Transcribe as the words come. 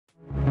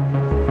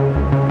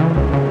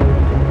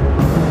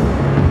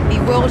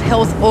World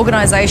Health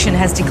Organization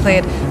has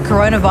declared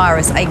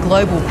coronavirus a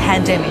global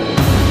pandemic.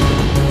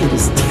 It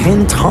is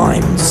 10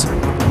 times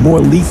more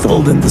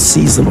lethal than the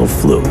seasonal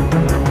flu.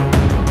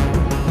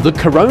 The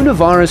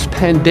coronavirus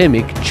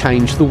pandemic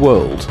changed the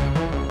world.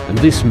 And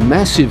this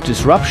massive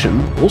disruption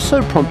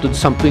also prompted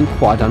something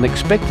quite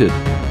unexpected: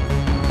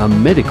 a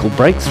medical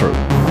breakthrough.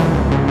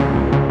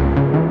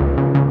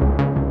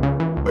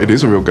 It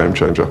is a real game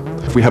changer.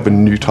 We have a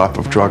new type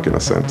of drug in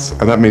a sense,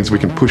 and that means we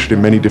can push it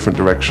in many different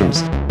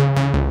directions.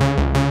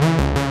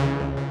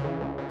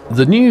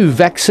 The new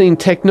vaccine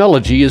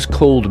technology is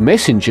called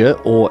messenger,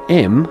 or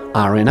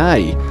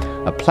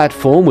mRNA, a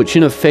platform which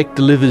in effect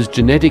delivers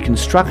genetic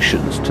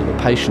instructions to the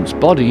patient's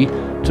body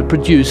to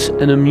produce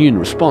an immune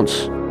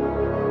response.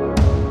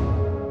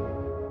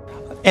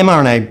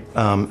 mRNA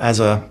as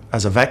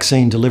a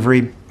vaccine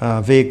delivery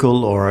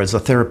vehicle or as a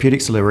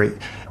therapeutics delivery,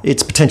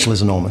 its potential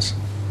is enormous.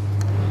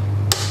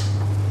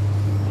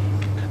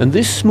 And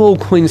this small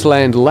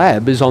Queensland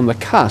lab is on the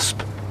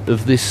cusp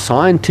of this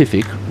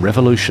scientific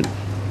revolution.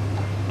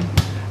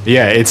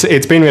 Yeah,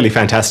 it's been really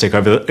fantastic.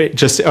 Over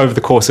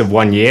the course of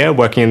 1 year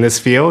working in this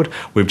field,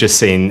 we've just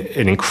seen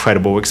an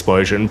incredible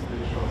explosion.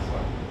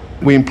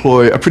 We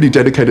employ a pretty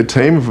dedicated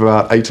team of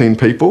about 18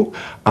 people,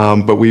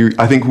 but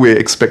I think we're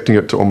expecting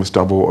it to almost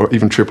double or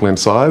even triple in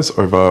size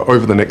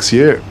over the next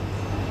year.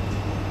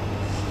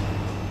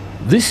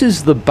 This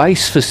is the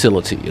base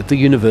facility at the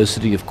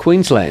University of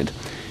Queensland.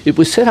 It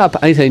was set up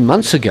 18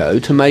 months ago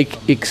to make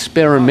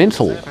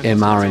experimental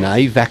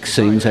mRNA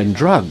vaccines and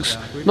drugs,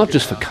 not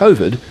just for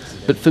COVID,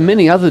 but for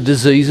many other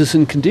diseases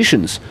and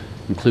conditions,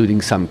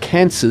 including some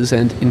cancers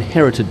and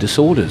inherited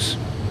disorders.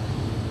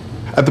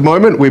 At the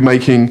moment, we're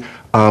making,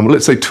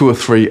 let's say, 2 or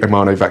 3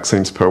 mRNA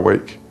vaccines per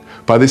week.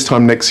 By this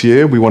time next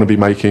year, we want to be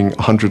making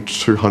 100 to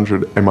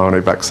 200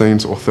 mRNA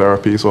vaccines or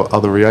therapies or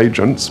other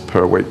reagents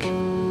per week.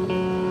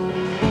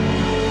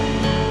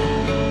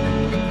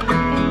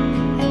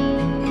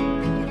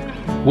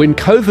 When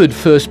COVID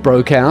first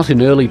broke out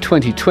in early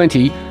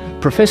 2020,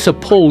 Professor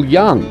Paul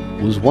Young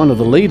was one of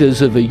the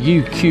leaders of a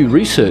UQ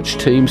research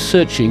team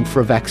searching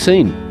for a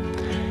vaccine.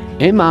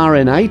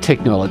 mRNA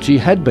technology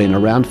had been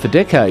around for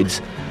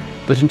decades,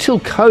 but until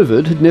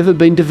COVID had never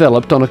been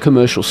developed on a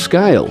commercial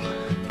scale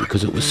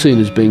because it was seen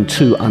as being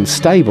too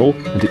unstable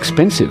and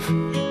expensive.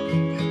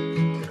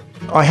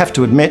 I have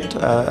to admit,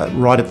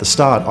 right at the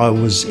start, I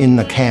was in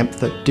the camp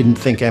that didn't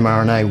think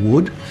mRNA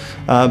would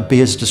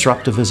be as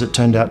disruptive as it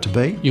turned out to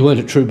be. You weren't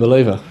a true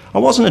believer? I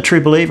wasn't a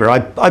true believer.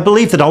 I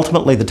believed that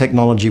ultimately the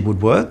technology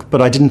would work,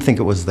 but I didn't think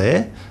it was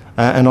there,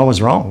 and I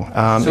was wrong.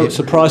 So it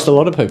surprised a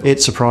lot of people?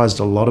 It surprised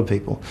a lot of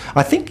people.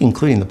 I think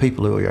including the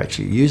people who are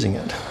actually using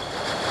it.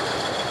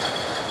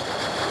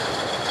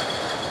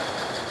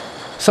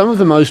 Some of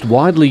the most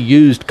widely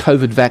used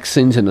COVID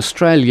vaccines in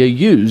Australia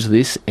use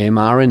this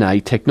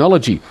mRNA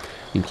technology,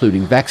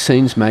 including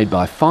vaccines made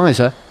by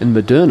Pfizer and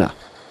Moderna.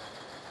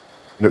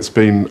 It's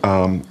been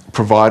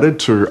provided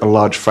to a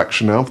large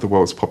fraction now of the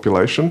world's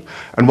population,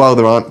 and while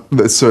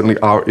there certainly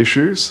are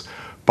issues,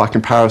 by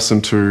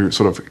comparison to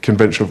sort of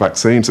conventional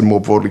vaccines and more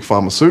broadly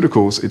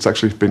pharmaceuticals, it's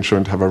actually been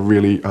shown to have a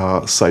really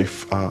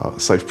safe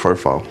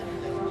profile.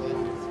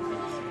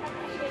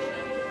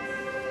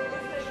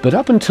 But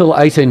up until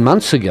 18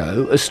 months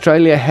ago,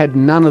 Australia had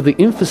none of the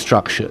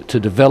infrastructure to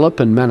develop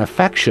and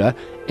manufacture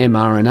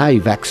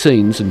mRNA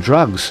vaccines and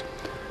drugs.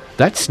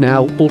 That's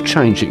now all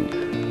changing,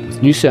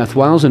 with New South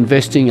Wales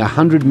investing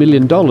 $100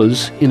 million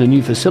in a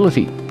new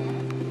facility.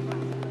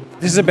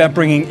 This is about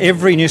bringing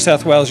every New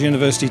South Wales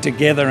university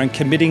together and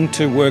committing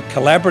to work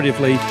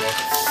collaboratively.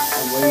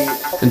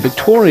 And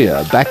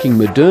Victoria backing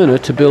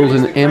Moderna to build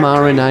an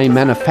mRNA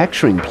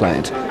manufacturing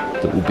plant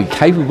that will be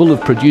capable of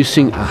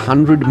producing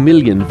 100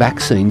 million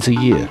vaccines a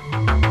year.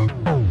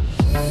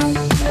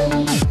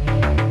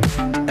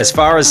 As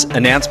far as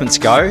announcements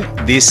go,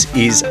 this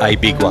is a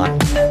big one.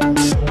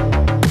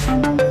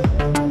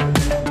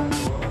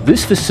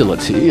 This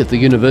facility at the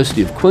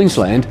University of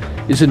Queensland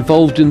is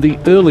involved in the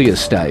earlier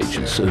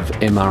stages of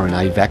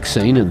mRNA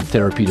vaccine and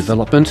therapy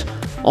development,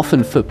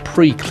 often for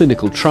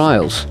pre-clinical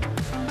trials.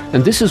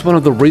 And this is one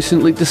of the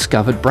recently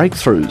discovered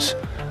breakthroughs,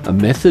 a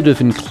method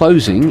of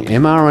enclosing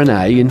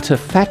mRNA into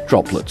fat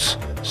droplets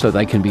so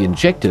they can be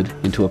injected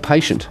into a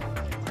patient.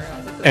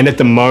 And at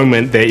the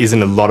moment, there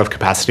isn't a lot of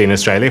capacity in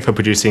Australia for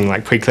producing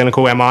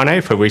preclinical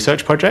mRNA for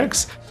research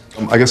projects.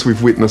 I guess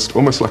we've witnessed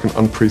almost like an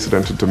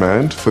unprecedented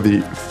demand for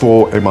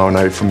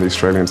mRNA from the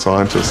Australian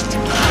scientists.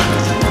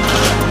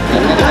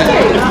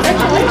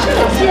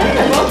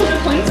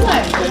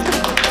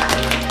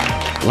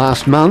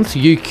 Last month,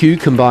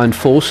 UQ combined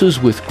forces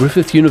with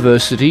Griffith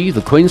University,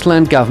 the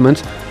Queensland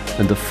Government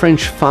and the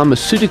French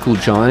pharmaceutical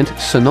giant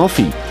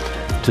Sanofi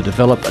to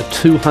develop a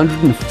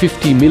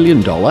 $250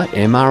 million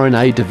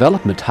mRNA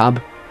development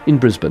hub in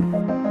Brisbane.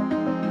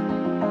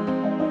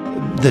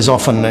 There's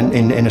often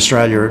in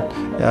Australia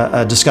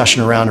a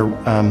discussion around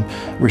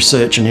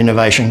research and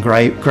innovation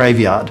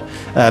graveyard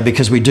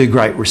because we do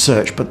great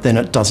research, but then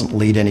it doesn't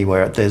lead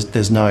anywhere.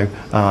 There's no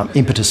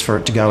impetus for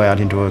it to go out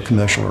into a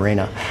commercial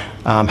arena.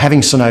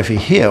 Having Sanofi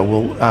here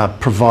will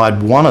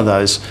provide one of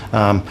those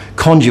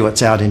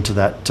conduits out into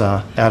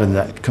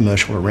that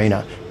commercial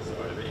arena.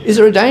 Is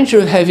there a danger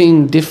of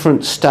having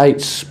different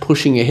states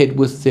pushing ahead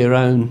with their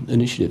own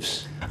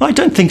initiatives? I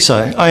don't think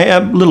so. A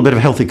little bit of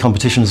healthy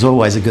competition is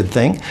always a good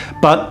thing.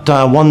 But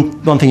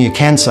one thing you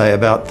can say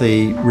about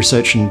the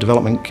research and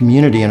development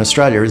community in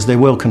Australia is they're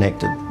well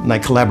connected and they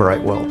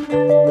collaborate well.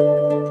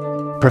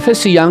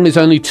 Professor Young is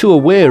only too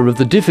aware of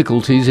the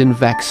difficulties in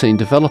vaccine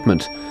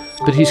development,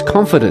 but he's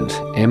confident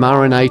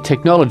mRNA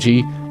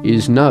technology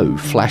is no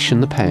flash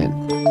in the pan.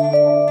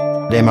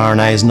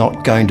 mRNA is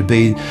not going to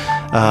be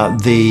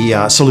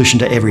the solution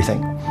to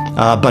everything.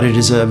 But it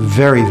is a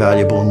very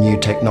valuable new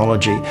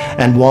technology.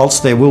 And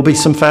whilst there will be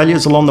some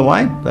failures along the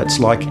way, that's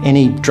like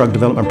any drug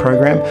development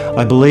program,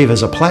 I believe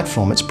as a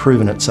platform it's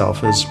proven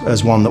itself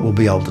as one that will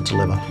be able to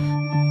deliver.